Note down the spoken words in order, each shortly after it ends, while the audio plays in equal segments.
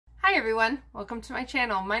Hi everyone, welcome to my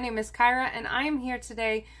channel. My name is Kyra and I am here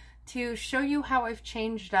today to show you how I've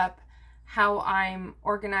changed up how I'm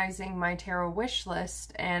organizing my tarot wish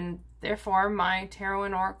list and therefore my tarot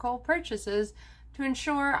and oracle purchases to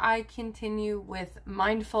ensure I continue with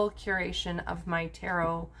mindful curation of my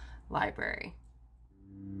tarot library.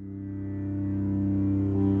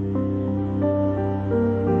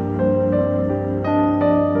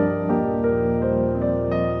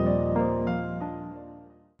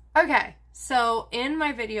 Okay, so in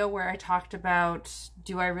my video where I talked about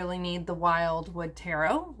do I really need the Wildwood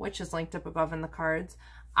Tarot, which is linked up above in the cards,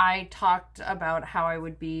 I talked about how I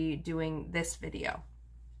would be doing this video.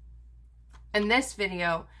 And this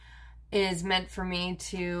video is meant for me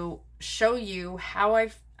to show you how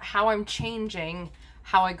I'm changing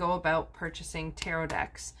how I go about purchasing tarot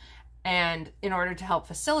decks. And in order to help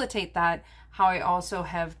facilitate that, how I also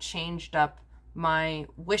have changed up my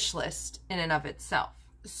wish list in and of itself.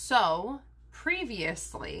 So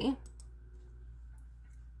previously,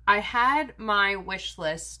 I had my wish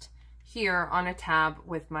list here on a tab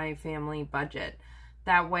with my family budget.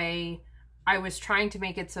 That way, I was trying to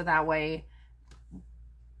make it so that way,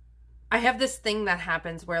 I have this thing that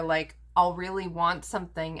happens where like, I'll really want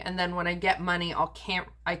something and then when I get money,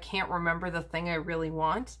 I can't remember the thing I really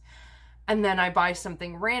want. And then I buy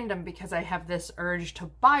something random because I have this urge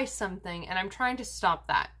to buy something and I'm trying to stop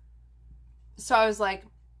that. So I was like,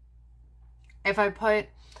 if I put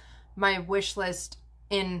my wish list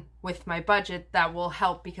in with my budget, that will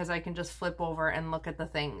help because I can just flip over and look at the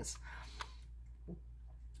things.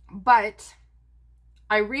 But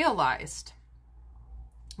I realized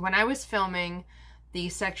when I was filming the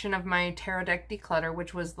section of my tarot deck declutter,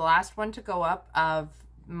 which was the last one to go up of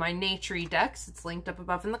my naturey decks, it's linked up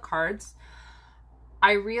above in the cards,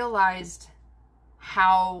 I realized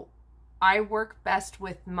how I work best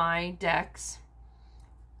with my decks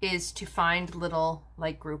is to find little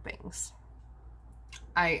like groupings.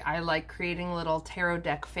 I like creating little tarot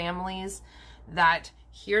deck families that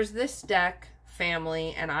here's this deck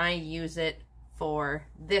family and I use it for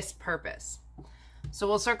this purpose. So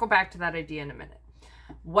we'll circle back to that idea in a minute.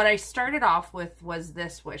 What I started off with was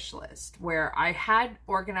this wish list where I had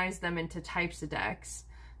organized them into types of decks.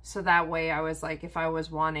 So that way I was like, if I was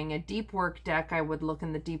wanting a deep work deck, I would look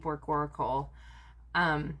in the deep work oracle,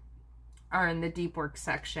 or in the deep work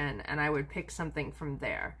section, and I would pick something from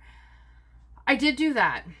there. I did do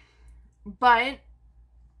that, but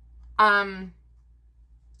then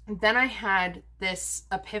I had this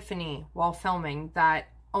epiphany while filming that,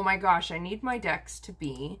 oh my gosh, I need my decks to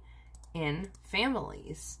be in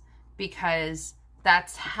families because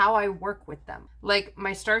that's how I work with them. Like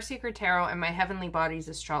my Starseeker Tarot and my Heavenly Bodies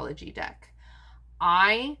astrology deck.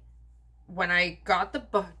 When I got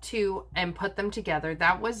the two and put them together,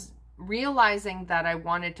 that was realizing that I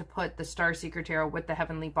wanted to put the Starseeker Tarot with the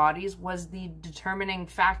Heavenly Bodies was the determining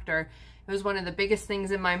factor. It was one of the biggest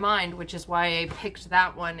things in my mind, which is why I picked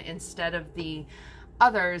that one instead of the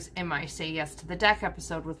others in my Say Yes to the Deck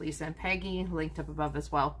episode with Lisa and Peggy, linked up above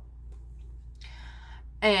as well.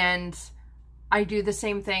 And I do the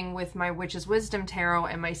same thing with my Witch's Wisdom Tarot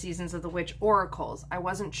and my Seasons of the Witch Oracles. I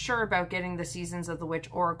wasn't sure about getting the Seasons of the Witch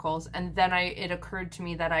Oracles, and then it occurred to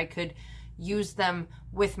me that I could use them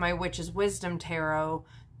with my Witch's Wisdom Tarot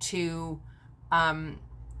to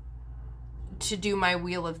do my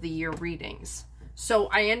Wheel of the Year readings. So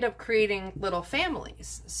I end up creating little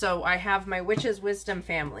families. So I have my Witch's Wisdom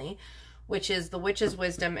family, which is the Witch's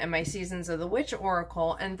Wisdom and my Seasons of the Witch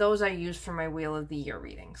Oracle, and those I use for my Wheel of the Year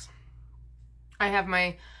readings. I have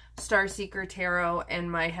my Starseeker Tarot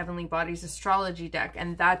and my Heavenly Bodies astrology deck,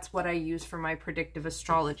 and that's what I use for my predictive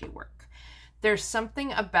astrology work. There's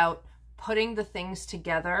something about putting the things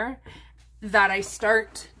together that I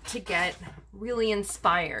start to get really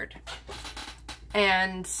inspired.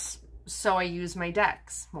 And so I use my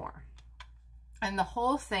decks more. And the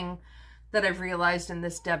whole thing that I've realized in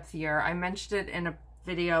this depth year, I mentioned it in a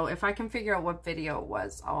video. If I can figure out what video it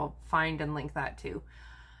was, I'll find and link that too.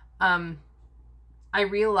 I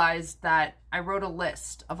realized that I wrote a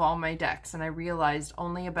list of all my decks and I realized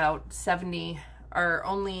only about 70 or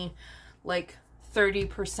only like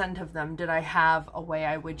 30% of them did I have a way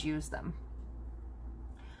I would use them.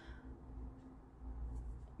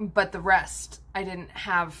 But the rest, I didn't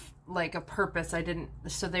have like a purpose.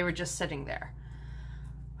 So they were just sitting there.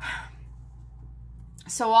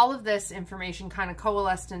 So all of this information kind of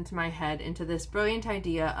coalesced into my head into this brilliant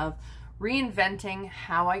idea of reinventing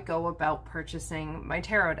how I go about purchasing my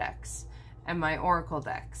tarot decks and my oracle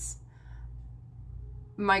decks.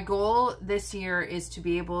 My goal this year is to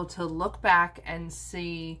be able to look back and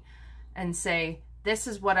see and say, this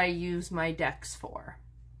is what I use my decks for.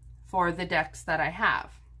 for the decks that I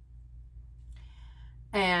have.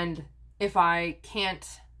 And if I can't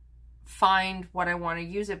find what I want to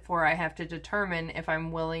use it for, I have to determine if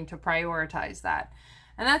I'm willing to prioritize that.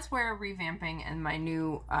 And that's where revamping and my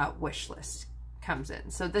new wish list comes in.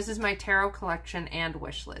 So this is my tarot collection and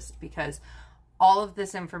wish list, because all of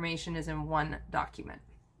this information is in one document.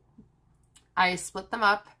 I split them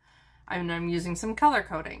up, and I'm using some color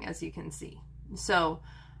coding, as you can see. So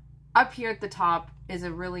up here at the top is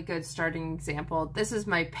a really good starting example. This is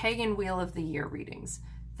my Pagan Wheel of the Year readings.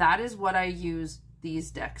 That is what I use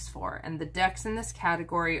these decks for. And the decks in this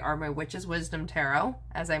category are my Witch's Wisdom Tarot,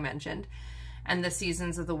 as I mentioned, and the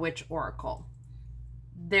Seasons of the Witch Oracle.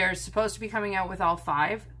 They're supposed to be coming out with all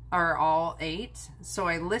 5 or all 8, so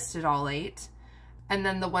I listed all 8. And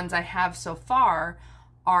then the ones I have so far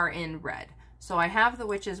are in red. So I have the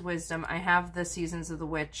Witch's Wisdom, I have the Seasons of the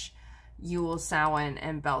Witch, Yule, Samhain,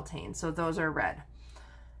 and Beltane. So those are red.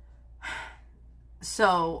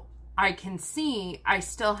 So I can see I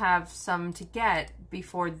still have some to get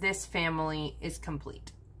before this family is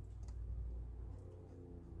complete.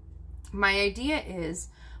 My idea is,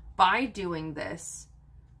 by doing this,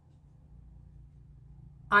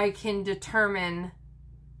 I can determine,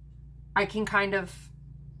 I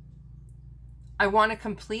want to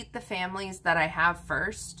complete the families that I have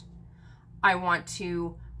first. I want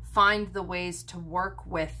to find the ways to work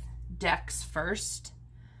with decks first.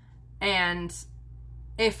 And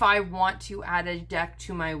if I want to add a deck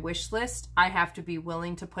to my wish list, I have to be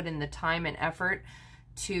willing to put in the time and effort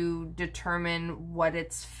to determine what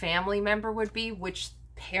its family member would be, which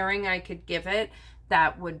pairing I could give it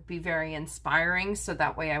that would be very inspiring, so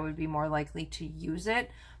that way I would be more likely to use it.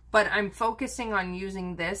 But I'm focusing on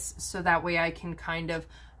using this so that way I can kind of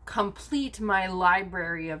complete my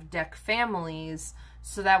library of deck families,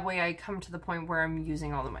 so that way I come to the point where I'm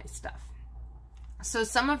using all of my stuff. So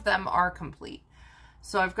some of them are complete.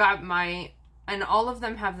 So I've got my, and all of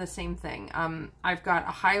them have the same thing. I've got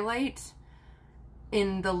a highlight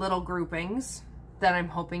in the little groupings that I'm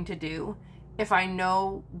hoping to do. If I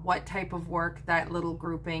know what type of work that little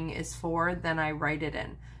grouping is for, then I write it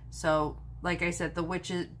in. So like I said,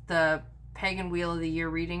 the Pagan Wheel of the Year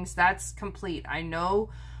readings, that's complete. I know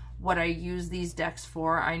what I use these decks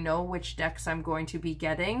for. I know which decks I'm going to be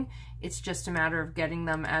getting. It's just a matter of getting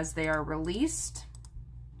them as they are released.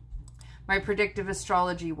 My predictive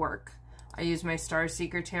astrology work, I use my Star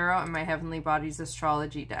Seeker Tarot and my Heavenly Bodies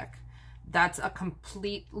astrology deck. That's a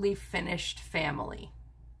completely finished family.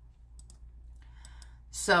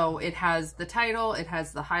 So it has the title, it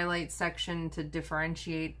has the highlight section to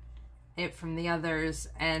differentiate it from the others,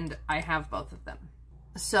 and I have both of them.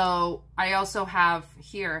 So I also have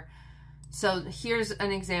here, so here's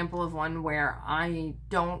an example of one where I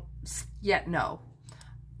don't yet know.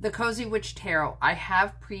 The Cozy Witch Tarot, I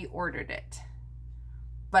have pre-ordered it,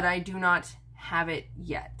 but I do not have it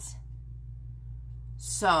yet.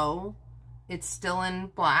 So it's still in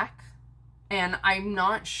black, and I'm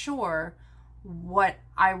not sure what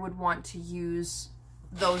I would want to use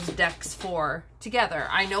those decks for together.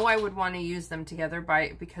 I know I would want to use them together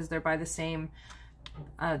because they're by the same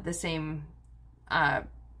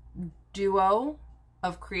duo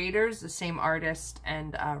of creators, the same artist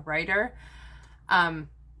and writer.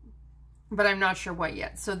 But I'm not sure what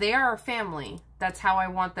yet. So they are a family. That's how I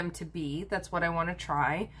want them to be. That's what I want to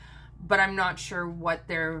try. But I'm not sure what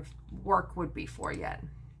their work would be for yet.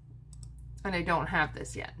 And I don't have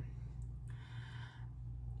this yet.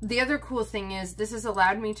 The other cool thing is this has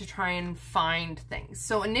allowed me to try and find things.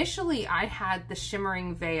 So initially I had the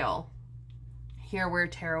Shimmering Veil here where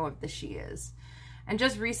Tarot of the She is. And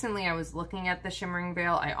just recently I was looking at the Shimmering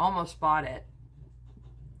Veil. I almost bought it.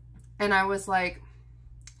 And I was like,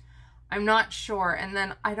 I'm not sure. And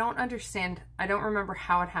then I don't understand. I don't remember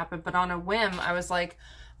how it happened, but on a whim, I was like,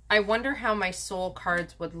 I wonder how my soul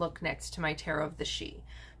cards would look next to my Tarot of the She.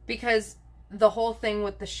 Because the whole thing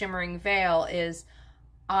with the Shimmering Veil is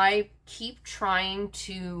I keep trying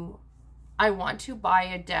to, I want to buy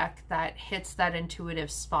a deck that hits that intuitive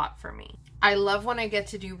spot for me. I love when I get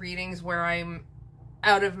to do readings where I'm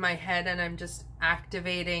out of my head and I'm just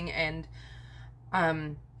activating and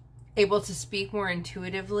able to speak more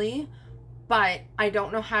intuitively, but I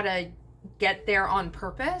don't know how to get there on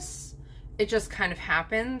purpose. It just kind of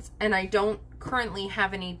happens, and I don't currently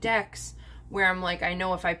have any decks where I'm like, I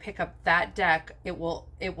know if I pick up that deck, it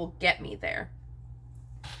will get me there.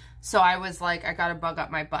 So I was like, I gotta bug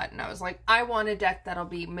up my butt, and I was like, I want a deck that'll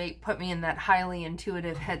put me in that highly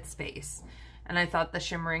intuitive headspace. And I thought the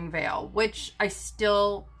Shimmering Veil, which I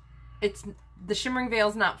still, the Shimmering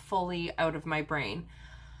Veil's not fully out of my brain.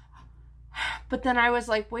 But then I was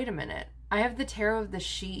like, wait a minute, I have the Tarot of the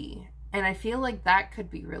She, and I feel like that could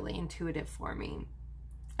be really intuitive for me.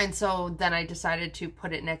 And so then I decided to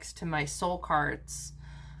put it next to my soul cards,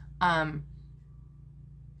 1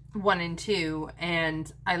 and 2,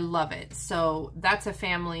 and I love it. So that's a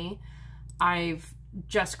family I've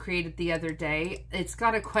just created the other day. It's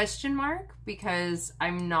got a question mark because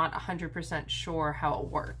I'm not 100% sure how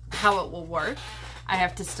it will work. I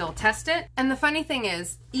have to still test it. And the funny thing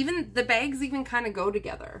is, even the bags even kind of go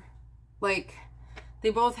together. Like,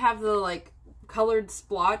 they both have the like colored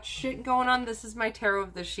splotch shit going on. This is my Tarot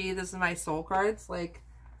of the She, this is my soul cards. Like,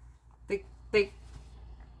 they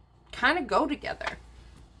kind of go together.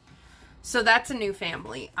 So that's a new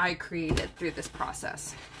family I created through this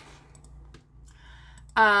process.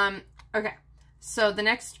 Okay, so the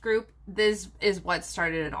next group, this is what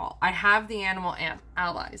started it all. I have the animal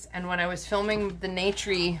allies, and when I was filming the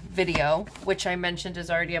nature video, which I mentioned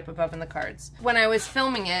is already up above in the cards, when I was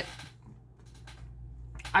filming it,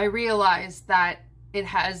 I realized that it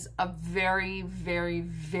has a very, very,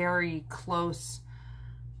 very close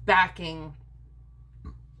backing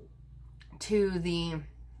to the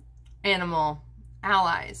animal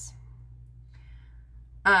allies.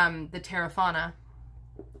 The Terrafauna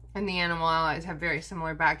and the animal allies have very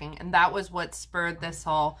similar backing, and that was what spurred this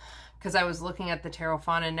all, because I was looking at the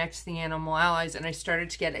Terrafauna next to the animal allies, and I started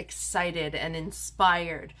to get excited and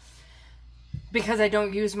inspired because I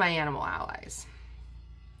don't use my animal allies.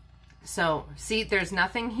 So, see, there's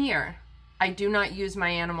nothing here. I do not use my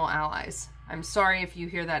animal allies. I'm sorry if you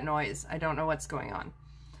hear that noise. I don't know what's going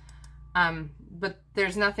on. But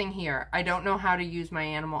there's nothing here. I don't know how to use my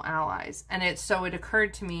animal allies. And it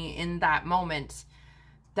occurred to me in that moment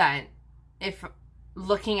that if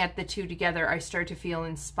looking at the two together, I start to feel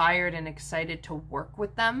inspired and excited to work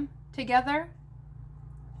with them together.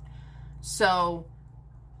 So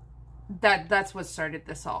that's what started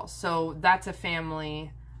this all. So that's a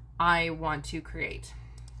family I want to create.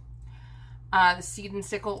 The Seed and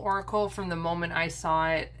Sickle Oracle, from the moment I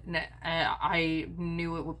saw it, I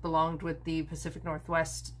knew it belonged with the Pacific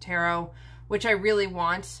Northwest Tarot, which I really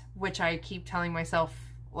want, which I keep telling myself,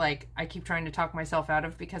 like, I keep trying to talk myself out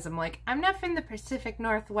of, because I'm like, I'm not from the Pacific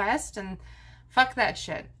Northwest, and fuck that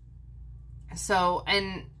shit. So,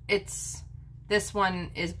 and this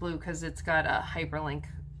one is blue because it's got a hyperlink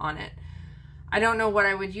on it. I don't know what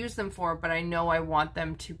I would use them for, but I know I want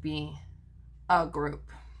them to be a group.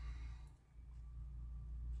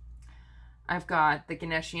 I've got the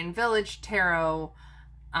Ganeshian Village Tarot,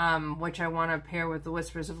 which I want to pair with the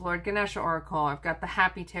Whispers of Lord Ganesha Oracle. I've got the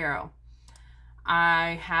Happy Tarot.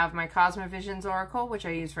 I have my Cosmovisions Oracle, which I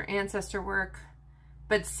use for ancestor work.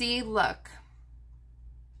 But see, look.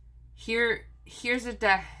 Here's a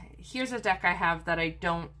deck I have that I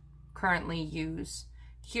don't currently use.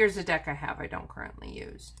 Here's a deck I have I don't currently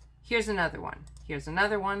use. Here's another one. Here's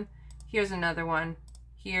another one. Here's another one.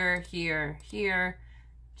 Here, here, here.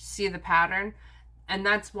 See the pattern? And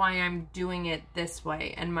that's why I'm doing it this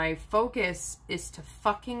way. And my focus is to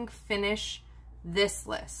fucking finish this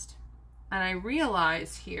list. And I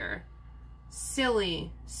realize here,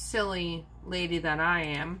 silly, silly lady that I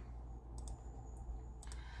am,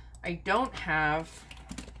 I don't have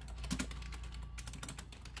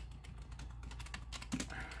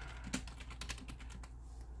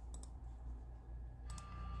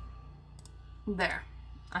there.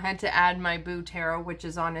 I had to add my Boo Tarot, which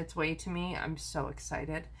is on its way to me. I'm so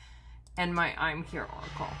excited. And my I'm Here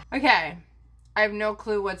Oracle. Okay. I have no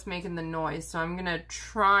clue what's making the noise, so I'm gonna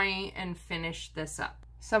try and finish this up.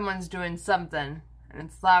 Someone's doing something, and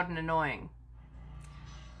it's loud and annoying.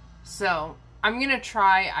 So, I'm gonna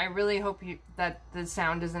try. I really hope that the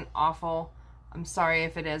sound isn't awful. I'm sorry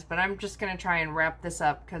if it is, but I'm just gonna try and wrap this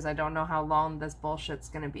up because I don't know how long this bullshit's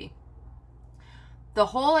gonna be. The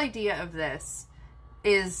whole idea of this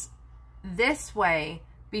is this way,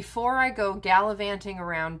 before I go gallivanting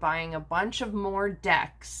around buying a bunch of more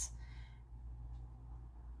decks,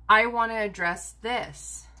 I want to address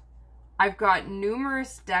this. I've got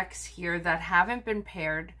numerous decks here that haven't been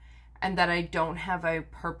paired and that I don't have a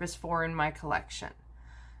purpose for in my collection.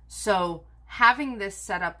 So having this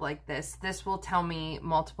set up like this will tell me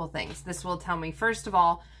multiple things. This will tell me, first of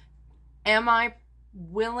all, am I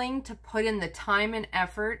willing to put in the time and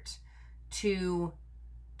effort to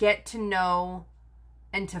get to know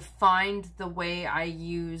and to find the way I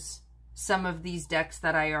use some of these decks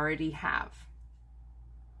that I already have?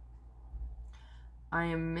 I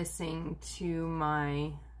am missing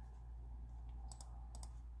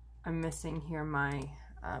I'm missing here my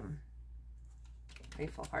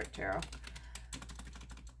Playful Heart Tarot.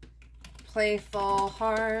 Playful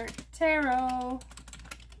Heart Tarot.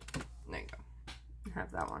 There you go. I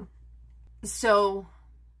have that one. So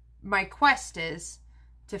my quest is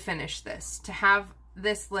to finish this, to have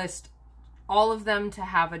this list, all of them to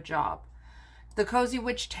have a job. The Cozy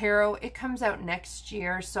Witch Tarot, it comes out next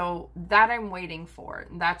year, so that I'm waiting for.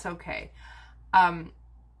 That's okay.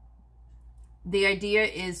 The idea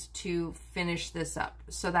is to finish this up,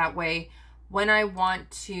 so that way when I want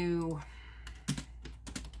to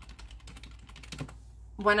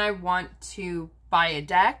buy a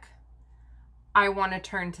deck, I want to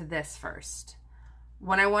turn to this first.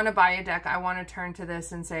 When I want to buy a deck, I want to turn to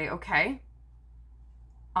this and say, okay,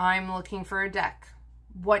 I'm looking for a deck.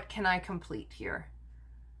 What can I complete here?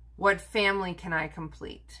 What family can I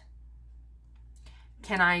complete?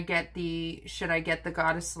 Should I get the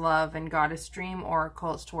Goddess Love and Goddess Dream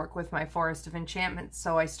oracles to work with my Forest of Enchantments?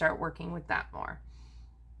 So I start working with that more.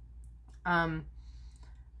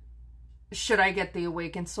 Should I get the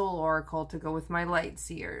Awakened Soul oracle to go with my Light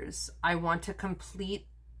Seers? I want to complete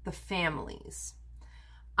the families.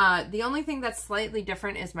 The only thing that's slightly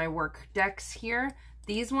different is my work decks here.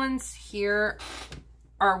 These ones here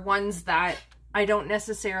are ones that I don't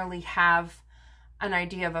necessarily have an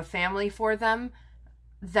idea of a family for them,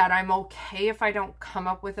 that I'm okay if I don't come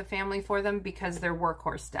up with a family for them, because they're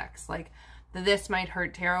workhorse decks. Like the This Might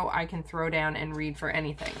Hurt Tarot, I can throw down and read for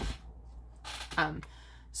anything.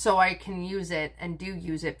 So I can use it and do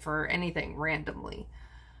use it for anything randomly.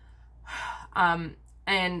 And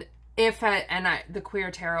the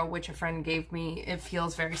Queer Tarot, which a friend gave me, it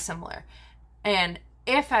feels very similar. And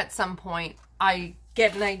if at some point I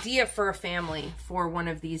get an idea for a family for one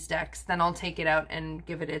of these decks, then I'll take it out and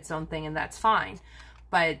give it its own thing, and that's fine.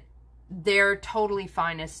 But they're totally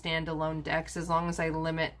fine as standalone decks as long as I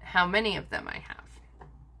limit how many of them I have.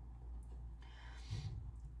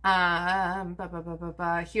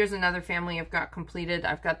 Here's another family I've got completed.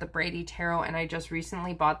 I've got the Brady Tarot, and I just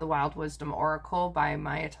recently bought the Wild Wisdom Oracle by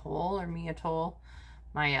Maya Toll.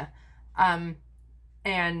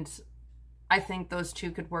 And I think those two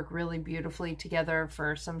could work really beautifully together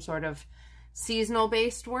for some sort of seasonal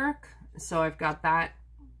based work. So I've got that.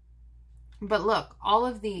 But look, all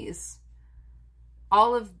of these,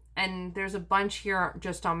 and there's a bunch here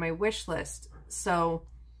just on my wish list. So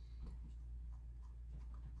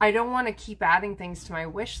I don't want to keep adding things to my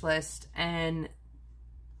wish list and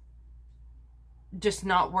just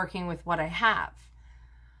not working with what I have.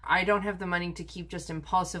 I don't have the money to keep just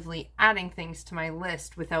impulsively adding things to my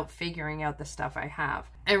list without figuring out the stuff I have.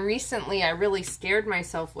 And recently I really scared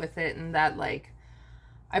myself with it, in that, like,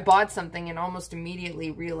 I bought something and almost immediately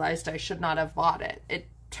realized I should not have bought it. It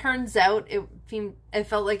turns out it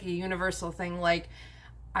felt like a universal thing, like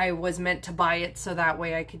I was meant to buy it so that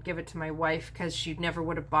way I could give it to my wife, because she never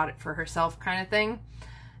would have bought it for herself, kind of thing.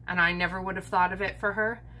 And I never would have thought of it for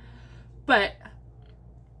her. But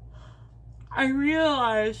I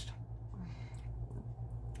realized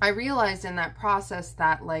in that process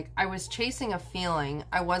that, like, I was chasing a feeling.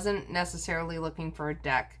 I wasn't necessarily looking for a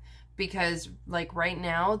deck, because, like, right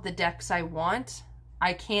now, the decks I want,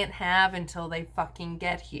 I can't have until they fucking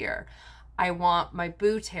get here. I want my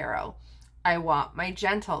Boo Tarot. I want my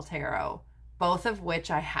Gentle Tarot, both of which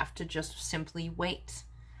I have to just simply wait.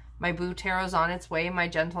 My Boo Tarot's on its way. My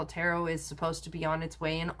Gentle Tarot is supposed to be on its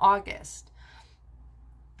way in August.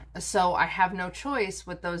 So I have no choice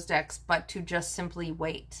with those decks but to just simply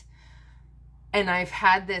wait. And I've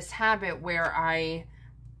had this habit where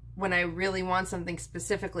when I really want something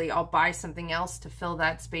specifically, I'll buy something else to fill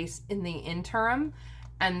that space in the interim.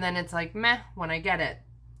 And then it's like, meh, when I get it.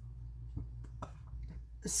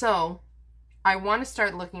 So I want to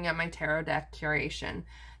start looking at my tarot deck curation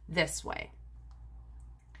this way.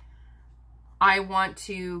 I want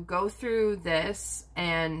to go through this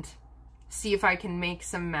and see if I can make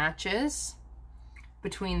some matches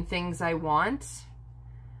between things I want,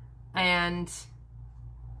 and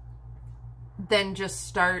then just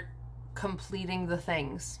start completing the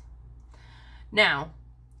things. Now,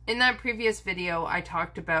 in that previous video, I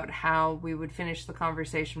talked about how we would finish the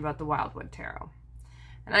conversation about the Wildwood Tarot.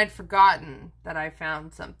 And I'd forgotten that I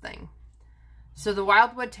found something. So the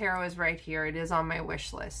Wildwood Tarot is right here. It is on my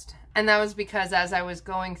wish list. And that was because as I was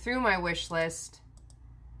going through my wish list,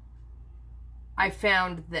 I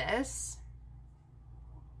found this.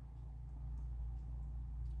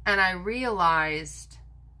 And I realized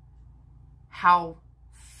how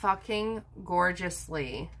fucking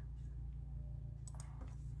gorgeously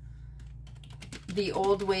the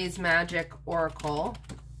Old Ways Magic Oracle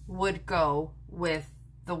would go with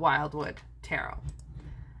the Wildwood Tarot.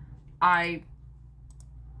 And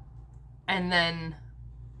then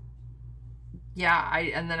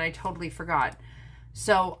I totally forgot.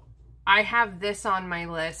 So I have this on my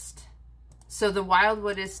list So the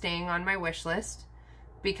Wildwood is staying on my wish list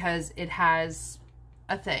because it has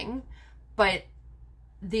a thing. But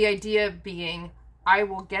the idea being, I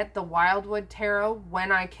will get the Wildwood Tarot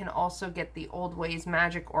when I can also get the Old Ways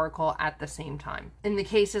Magic Oracle at the same time. In the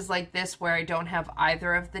cases like this where I don't have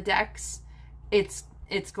either of the decks, it's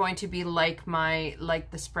going to be like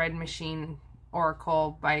the Spread Machine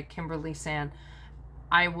Oracle by Kimberly San.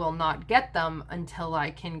 I will not get them until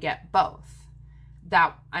I can get both.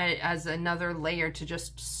 That as another layer to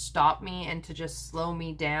just stop me and to just slow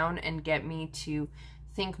me down and get me to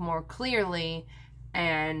think more clearly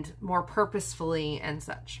and more purposefully and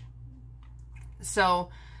such. So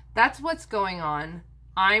that's what's going on.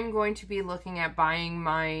 I'm going to be looking at buying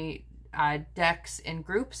my decks in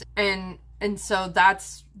groups, and so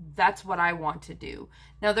that's what I want to do.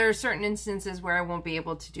 Now there are certain instances where I won't be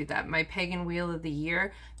able to do that. My Pagan Wheel of the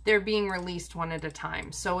Year, they're being released one at a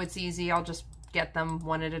time, so it's easy. I'll just get them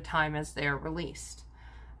one at a time as they're released.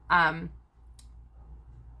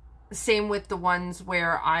 Same with the ones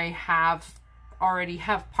where I already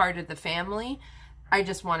have part of the family. I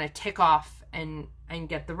just want to tick off and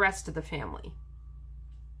get the rest of the family.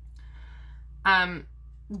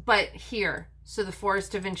 But here, so the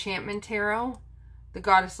Forest of Enchantment Tarot, the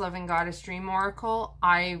Goddess Love and Goddess Dream Oracle,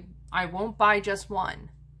 I won't buy just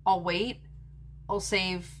one. I'll wait, I'll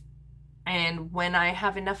save, and when I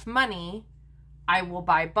have enough money, I will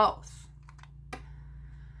buy both.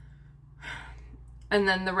 And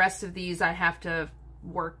then the rest of these I have to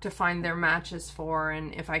work to find their matches for,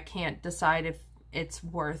 and if I can't decide if it's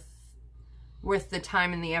worth the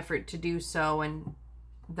time and the effort to do so, and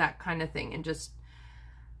that kind of thing, and just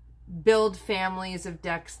build families of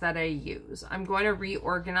decks that I use. I'm going to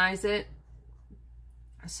reorganize it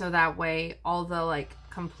so that way all the like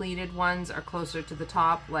completed ones are closer to the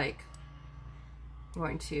top. Like I'm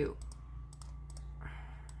going to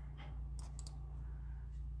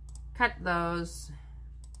cut those,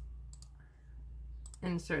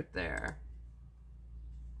 insert there.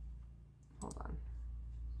 Hold on.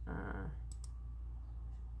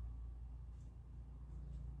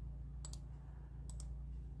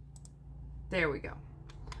 There we go.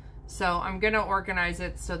 So I'm going to organize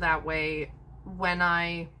it so that way when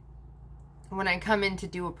I come in to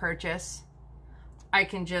do a purchase, I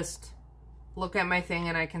can just look at my thing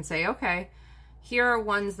and I can say, okay, here are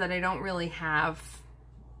ones that I don't really have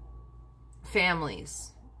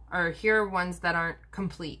families, or here are ones that aren't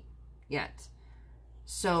complete yet.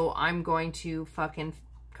 So I'm going to fucking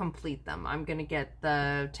complete them. I'm going to get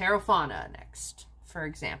the Tarot Fauna next, for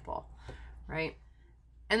example, right?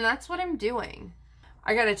 And that's what I'm doing.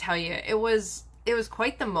 I gotta tell you, it was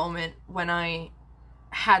quite the moment when I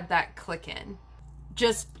had that click in.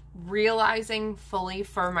 Just realizing fully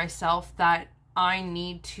for myself that I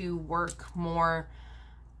need to work more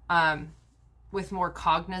with more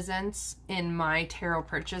cognizance in my tarot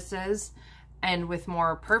purchases and with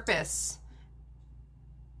more purpose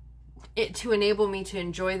to enable me to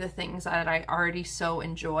enjoy the things that I already so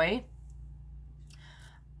enjoy.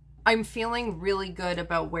 I'm feeling really good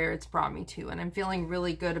about where it's brought me to, and I'm feeling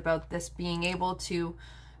really good about this being able to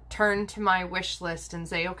turn to my wish list and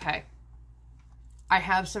say, okay, I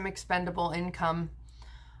have some expendable income.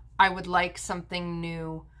 I would like something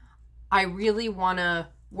new. I really want to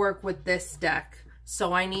work with this deck,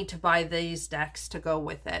 so I need to buy these decks to go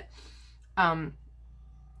with it.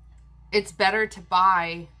 It's better to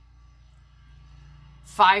buy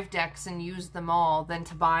 5 decks and use them all than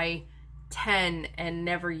to buy 10 and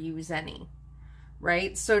never use any,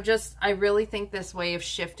 right? So just, I really think this way of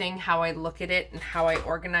shifting how I look at it and how I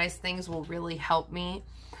organize things will really help me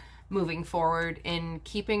moving forward in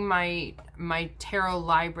keeping my tarot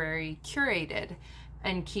library curated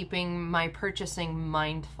and keeping my purchasing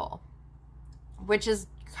mindful, which is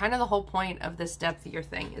kind of the whole point of this depth year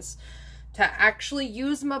thing, is to actually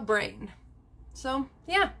use my brain. So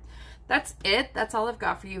yeah, that's it. That's all I've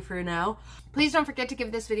got for you for now. Please don't forget to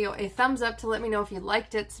give this video a thumbs up to let me know if you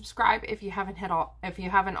liked it. Subscribe if you haven't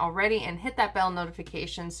already, and hit that bell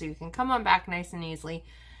notification so you can come on back nice and easily.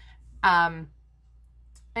 And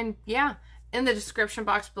yeah, in the description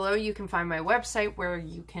box below, you can find my website where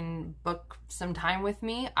you can book some time with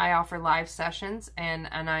me. I offer live sessions, and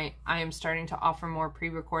I am starting to offer more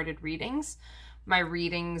pre-recorded readings. My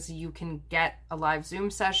readings, you can get a live Zoom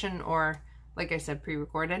session or, like I said,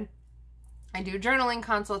 pre-recorded. I do journaling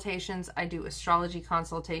consultations. I do astrology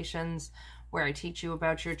consultations where I teach you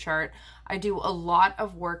about your chart. I do a lot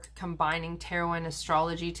of work combining tarot and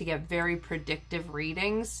astrology to get very predictive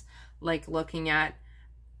readings, like looking at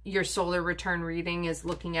your solar return reading is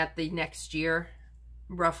looking at the next year,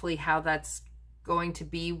 roughly how that's going to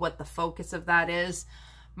be, what the focus of that is.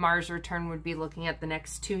 Mars return would be looking at the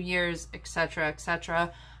next 2 years, etc.,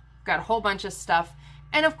 etc. Got a whole bunch of stuff.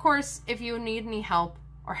 And of course, if you need any help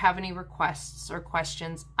or have any requests or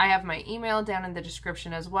questions, I have my email down in the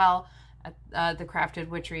description as well, at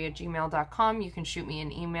thecraftedwitchery@gmail.com. You can shoot me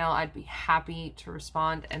an email. I'd be happy to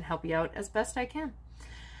respond and help you out as best I can.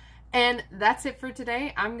 And that's it for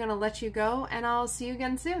today. I'm going to let you go, and I'll see you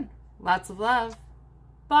again soon. Lots of love.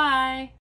 Bye.